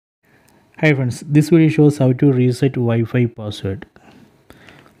Hi friends, this video shows how to reset Wi-Fi password.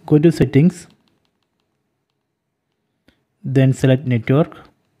 Go to settings, then select network,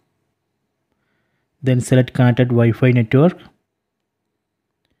 then select connected Wi-Fi network.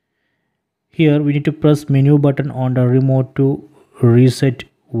 Here we need to press menu button on the remote to reset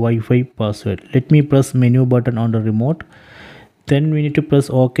Wi-Fi password. Let me press menu button on the remote. Then we need to press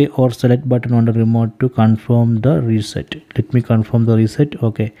OK or select button on the remote to confirm the reset. Let me confirm the reset.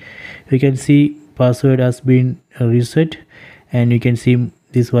 Okay, you can see password has been reset, and you can see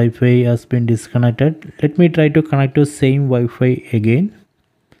this Wi-Fi has been disconnected. Let me try to connect to same Wi-Fi again.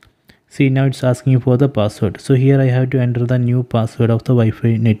 See, now it's asking for the password. So here I have to enter the new password of the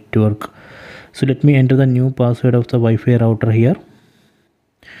Wi-Fi network. So let me enter the new password of the Wi-Fi router here.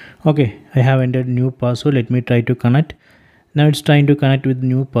 Okay, I have entered new password. Let me try to connect. Now it's trying to connect with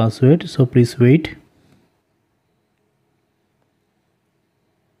new password, so please wait.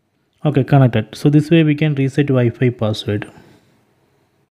 Okay, connected. So this way we can reset Wi-Fi password.